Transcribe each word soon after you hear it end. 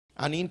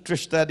and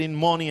interested in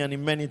money and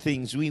in many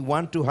things. We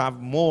want to have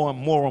more and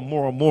more and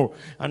more and more.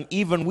 And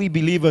even we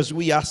believers,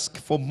 we ask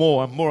for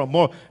more and more and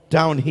more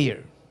down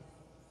here.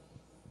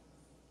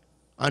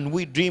 And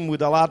we dream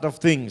with a lot of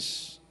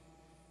things.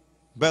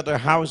 Better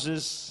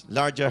houses,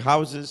 larger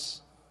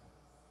houses,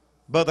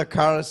 better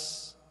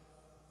cars,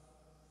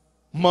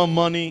 more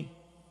money,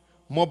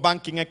 more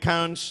banking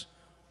accounts,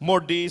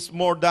 more this,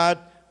 more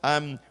that.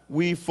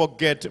 We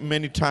forget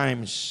many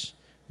times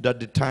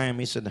that the time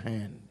is at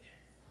hand.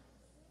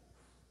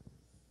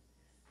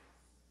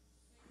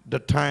 The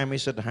time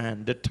is at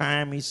hand. The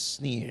time is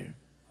near.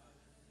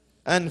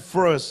 And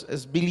for us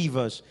as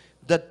believers,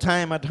 that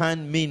time at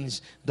hand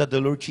means that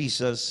the Lord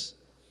Jesus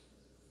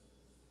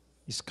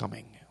is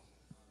coming.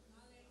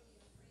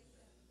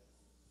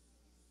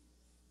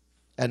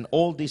 And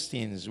all these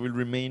things will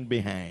remain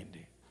behind.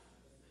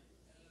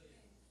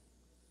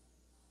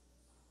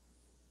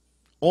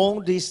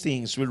 All these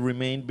things will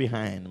remain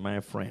behind, my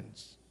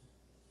friends.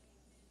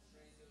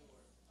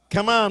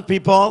 Come on,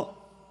 people.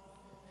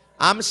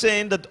 I'm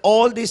saying that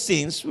all these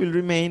things will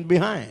remain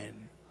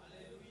behind.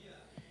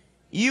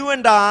 You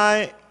and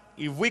I,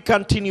 if we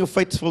continue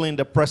faithful in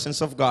the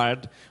presence of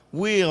God,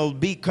 will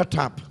be caught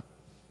up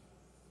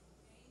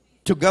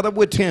together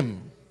with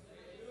Him,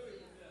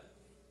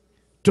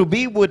 to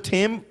be with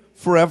Him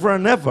forever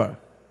and ever.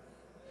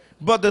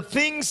 But the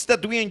things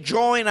that we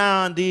enjoy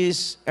now in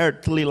this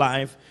earthly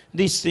life,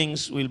 these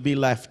things will be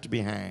left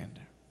behind.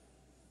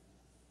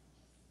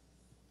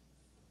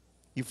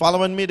 You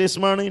following me this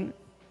morning?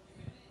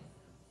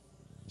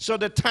 So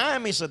the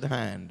time is at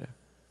hand.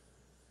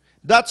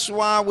 That's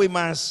why we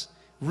must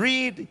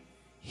read,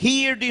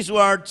 hear these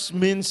words,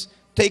 means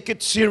take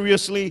it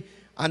seriously.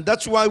 And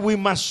that's why we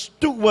must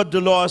do what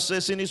the Lord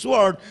says in His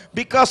Word.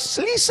 Because,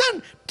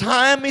 listen,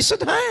 time is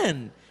at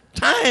hand.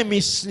 Time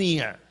is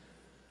near.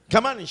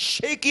 Come on,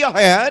 shake your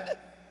head.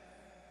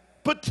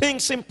 Put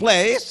things in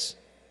place.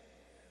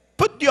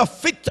 Put your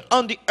feet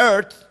on the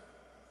earth.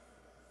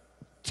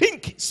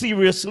 Think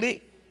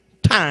seriously.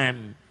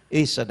 Time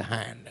is at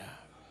hand.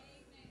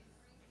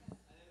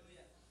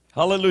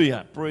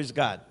 Hallelujah. Praise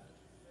God.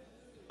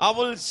 I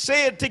will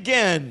say it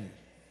again.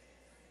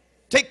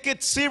 Take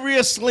it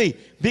seriously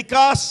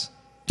because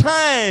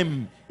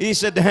time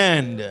is at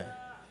hand.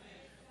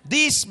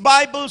 This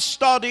Bible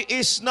study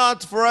is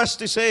not for us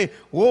to say,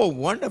 oh,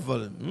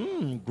 wonderful,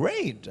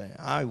 great,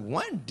 I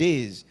want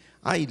this,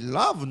 I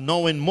love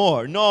knowing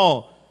more.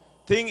 No,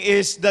 thing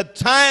is that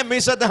time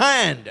is at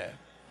hand.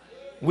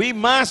 We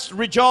must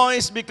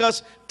rejoice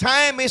because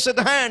time is at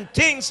hand.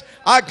 Things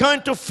are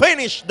going to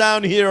finish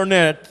down here on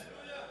earth.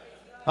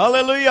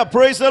 Hallelujah,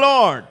 praise the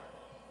Lord.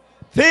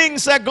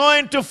 Things are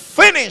going to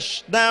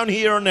finish down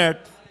here on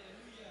earth.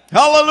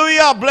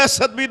 Hallelujah,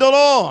 blessed be the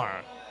Lord.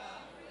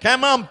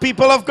 Come on,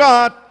 people of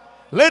God.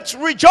 Let's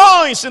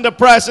rejoice in the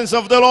presence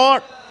of the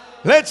Lord.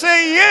 Let's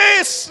say,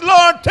 yes,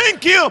 Lord,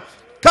 thank you,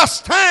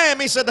 because time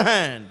is at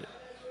hand.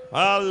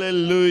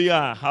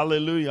 Hallelujah,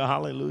 hallelujah,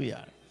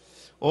 hallelujah.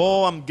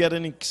 Oh, I'm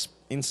getting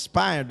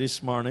inspired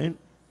this morning.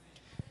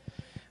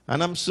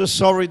 And I'm so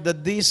sorry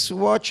that this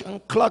watch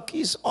and clock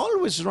is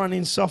always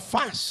running so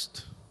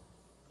fast.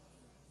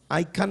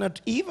 I cannot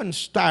even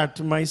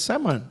start my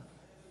sermon.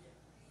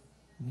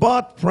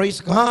 But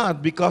praise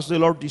God, because the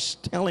Lord is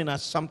telling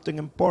us something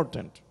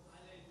important.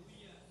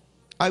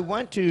 I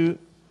want you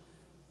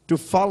to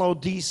follow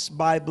this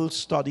Bible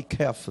study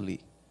carefully.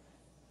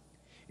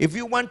 If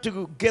you want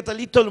to get a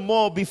little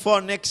more before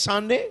next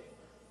Sunday,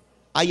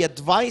 I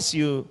advise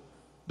you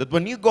that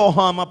when you go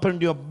home, open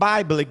your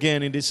Bible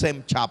again in the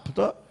same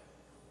chapter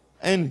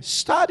and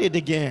study it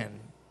again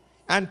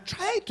and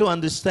try to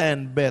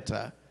understand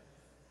better.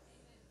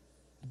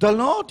 The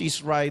Lord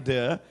is right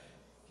there.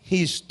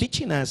 He's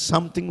teaching us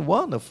something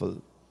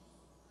wonderful.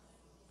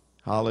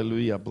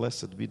 Hallelujah.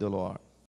 Blessed be the Lord.